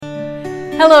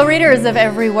Hello, readers of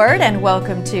Every Word, and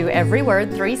welcome to Every Word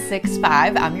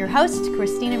 365. I'm your host,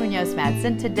 Christina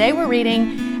Munoz-Madsen. Today we're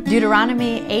reading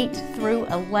Deuteronomy 8 through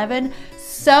 11.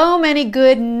 So many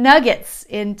good nuggets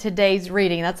in today's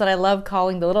reading. That's what I love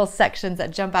calling the little sections that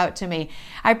jump out to me.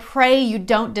 I pray you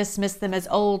don't dismiss them as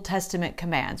Old Testament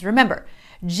commands. Remember,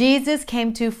 Jesus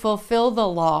came to fulfill the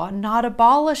law, not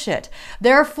abolish it.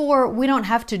 Therefore, we don't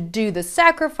have to do the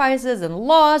sacrifices and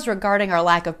laws regarding our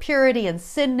lack of purity and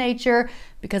sin nature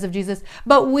because of Jesus,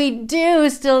 but we do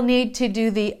still need to do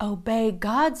the obey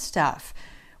God stuff.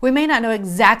 We may not know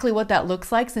exactly what that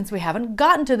looks like since we haven't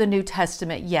gotten to the New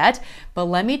Testament yet, but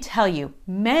let me tell you,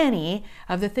 many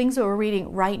of the things that we're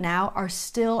reading right now are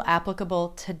still applicable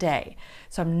today.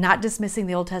 So I'm not dismissing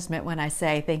the Old Testament when I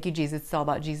say, thank you, Jesus, it's all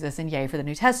about Jesus, and yay for the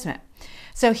New Testament.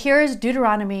 So here's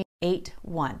Deuteronomy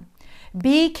 8:1.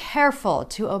 Be careful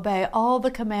to obey all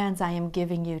the commands I am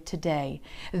giving you today.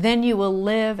 Then you will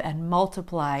live and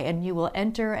multiply, and you will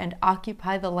enter and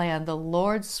occupy the land the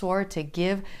Lord swore to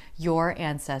give your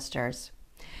ancestors.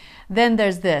 Then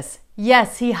there's this.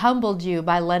 Yes, he humbled you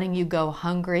by letting you go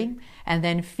hungry and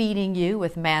then feeding you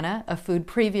with manna, a food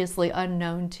previously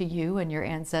unknown to you and your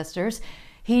ancestors.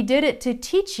 He did it to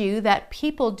teach you that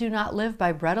people do not live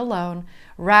by bread alone.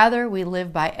 Rather, we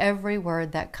live by every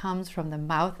word that comes from the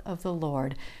mouth of the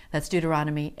Lord. That's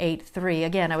Deuteronomy 8:3.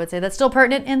 Again, I would say that's still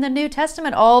pertinent in the New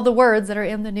Testament, all the words that are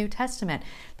in the New Testament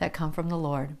that come from the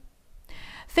Lord.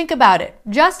 Think about it.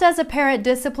 Just as a parent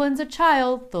disciplines a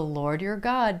child, the Lord your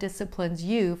God disciplines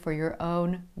you for your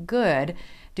own good.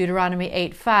 Deuteronomy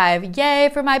 8:5. Yay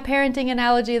for my parenting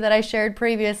analogy that I shared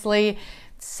previously.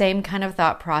 Same kind of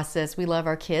thought process. We love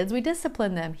our kids. We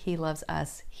discipline them. He loves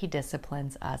us. He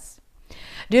disciplines us.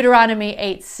 Deuteronomy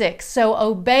 8:6. So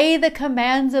obey the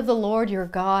commands of the Lord your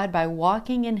God by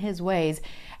walking in his ways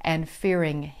and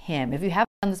fearing him. If you haven't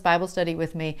done this Bible study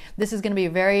with me, this is going to be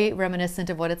very reminiscent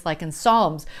of what it's like in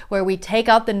Psalms, where we take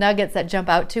out the nuggets that jump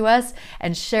out to us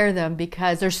and share them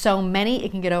because there's so many, it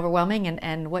can get overwhelming,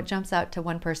 and what jumps out to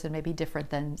one person may be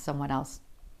different than someone else.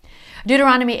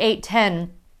 Deuteronomy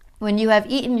 8:10. When you have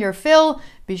eaten your fill,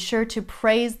 be sure to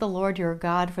praise the Lord your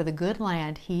God for the good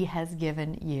land he has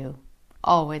given you.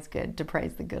 Always good to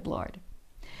praise the good Lord.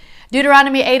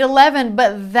 Deuteronomy 8:11,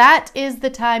 but that is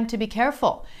the time to be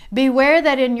careful. Beware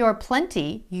that in your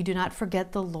plenty you do not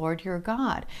forget the Lord your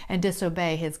God and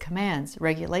disobey his commands,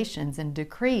 regulations, and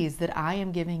decrees that I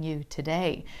am giving you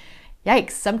today.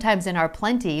 Yikes, sometimes in our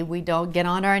plenty we don't get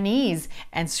on our knees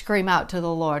and scream out to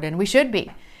the Lord, and we should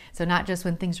be. So not just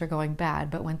when things are going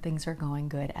bad, but when things are going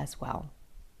good as well.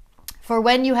 For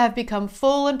when you have become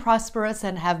full and prosperous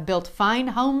and have built fine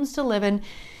homes to live in,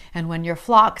 and when your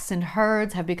flocks and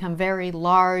herds have become very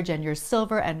large and your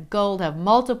silver and gold have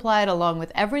multiplied along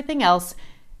with everything else,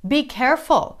 be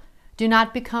careful. Do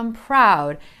not become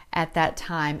proud at that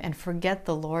time and forget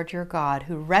the Lord your God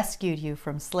who rescued you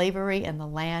from slavery in the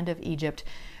land of Egypt.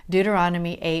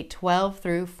 Deuteronomy 8:12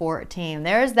 through 14.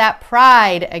 There's that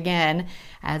pride again.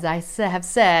 As I have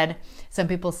said, some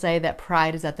people say that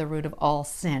pride is at the root of all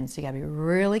sin. So you got to be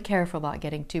really careful about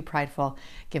getting too prideful.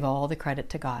 Give all the credit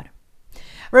to God.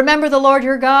 Remember the Lord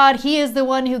your God. He is the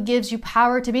one who gives you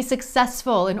power to be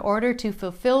successful in order to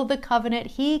fulfill the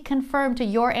covenant he confirmed to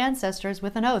your ancestors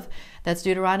with an oath. That's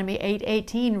Deuteronomy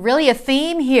 8:18. Really a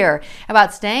theme here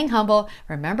about staying humble,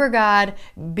 remember God,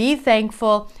 be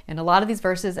thankful in a lot of these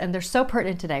verses, and they're so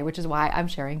pertinent today, which is why I'm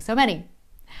sharing so many.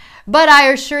 But I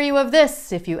assure you of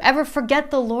this, if you ever forget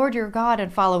the Lord your God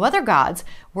and follow other gods,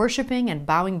 worshiping and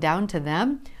bowing down to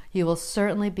them, you will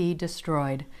certainly be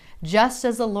destroyed. Just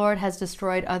as the Lord has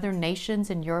destroyed other nations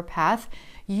in your path,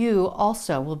 you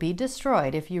also will be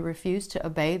destroyed if you refuse to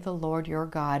obey the Lord your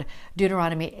God.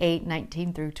 Deuteronomy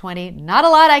 8:19 through 20. Not a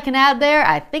lot I can add there.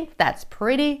 I think that's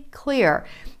pretty clear.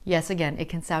 Yes, again, it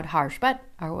can sound harsh, but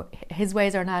his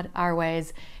ways are not our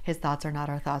ways. His thoughts are not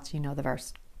our thoughts. You know the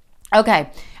verse. Okay,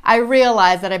 I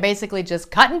realize that I basically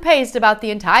just cut and paste about the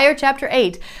entire chapter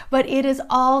 8, but it is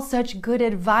all such good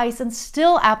advice and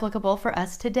still applicable for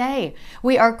us today.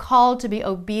 We are called to be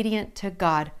obedient to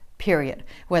God, period,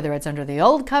 whether it's under the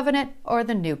old covenant or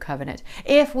the new covenant.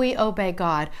 If we obey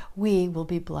God, we will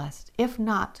be blessed. If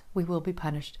not, we will be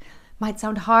punished. Might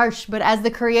sound harsh, but as the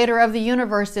creator of the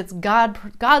universe, it's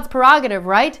God's prerogative,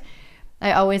 right?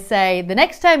 I always say, the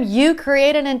next time you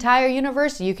create an entire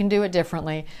universe, you can do it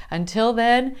differently. Until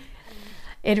then,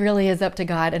 it really is up to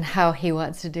God and how he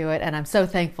wants to do it. And I'm so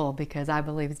thankful because I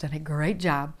believe he's done a great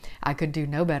job. I could do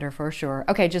no better for sure.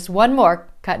 Okay, just one more,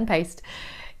 cut and paste,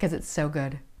 because it's so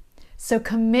good. So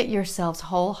commit yourselves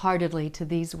wholeheartedly to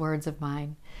these words of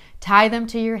mine. Tie them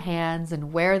to your hands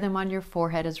and wear them on your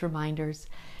forehead as reminders.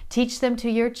 Teach them to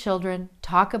your children.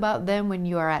 Talk about them when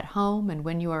you are at home and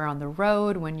when you are on the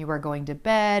road, when you are going to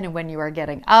bed and when you are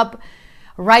getting up.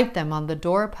 Write them on the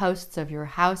doorposts of your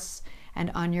house and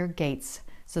on your gates,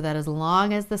 so that as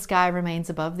long as the sky remains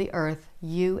above the earth,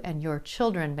 you and your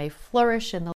children may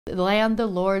flourish in the land the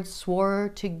Lord swore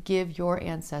to give your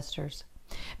ancestors.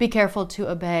 Be careful to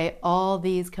obey all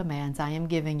these commands I am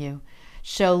giving you.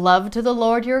 Show love to the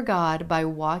Lord your God by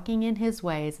walking in his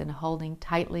ways and holding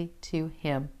tightly to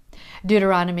him.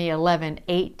 Deuteronomy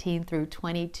 11:18 through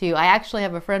 22. I actually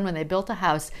have a friend, when they built a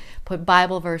house, put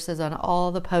Bible verses on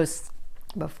all the posts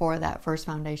before that first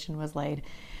foundation was laid,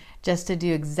 just to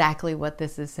do exactly what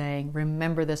this is saying.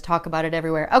 Remember this, talk about it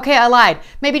everywhere. Okay, I lied.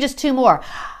 Maybe just two more.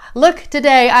 Look,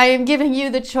 today I am giving you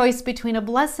the choice between a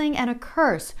blessing and a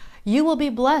curse. You will be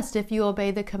blessed if you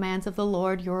obey the commands of the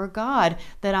Lord your God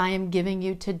that I am giving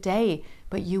you today,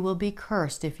 but you will be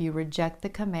cursed if you reject the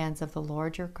commands of the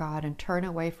Lord your God and turn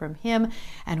away from him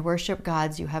and worship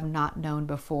gods you have not known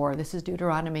before. This is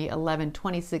Deuteronomy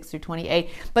 11:26 through 28.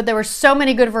 But there were so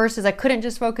many good verses, I couldn't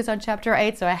just focus on chapter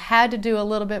 8, so I had to do a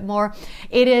little bit more.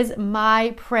 It is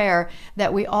my prayer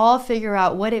that we all figure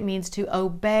out what it means to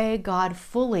obey God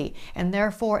fully and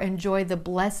therefore enjoy the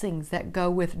blessings that go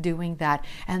with doing that.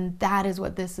 And that is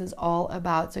what this is all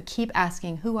about. So keep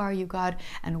asking, who are you, God,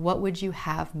 and what would you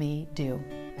have me do?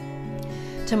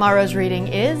 Tomorrow's reading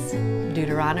is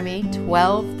Deuteronomy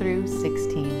 12 through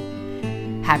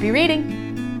 16. Happy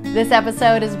reading! This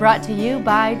episode is brought to you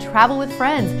by Travel with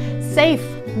Friends. Safe,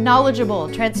 knowledgeable,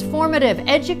 transformative,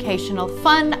 educational,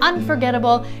 fun,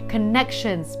 unforgettable,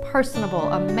 connections,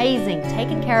 personable, amazing,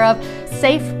 taken care of,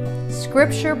 safe,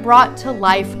 scripture brought to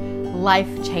life,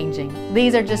 life-changing.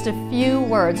 These are just a few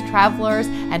words travelers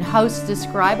and hosts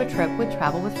describe a trip with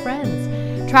Travel with Friends.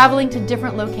 Traveling to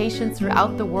different locations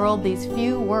throughout the world, these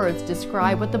few words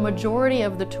describe what the majority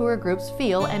of the tour groups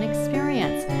feel and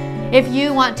experience. If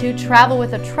you want to travel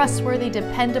with a trustworthy,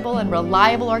 dependable, and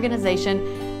reliable organization,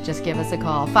 just give us a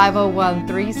call,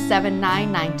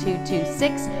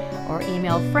 501-379-9226, or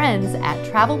email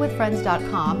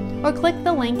friends@travelwithfriends.com, or click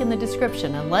the link in the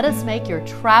description and let us make your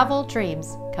travel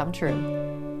dreams come true.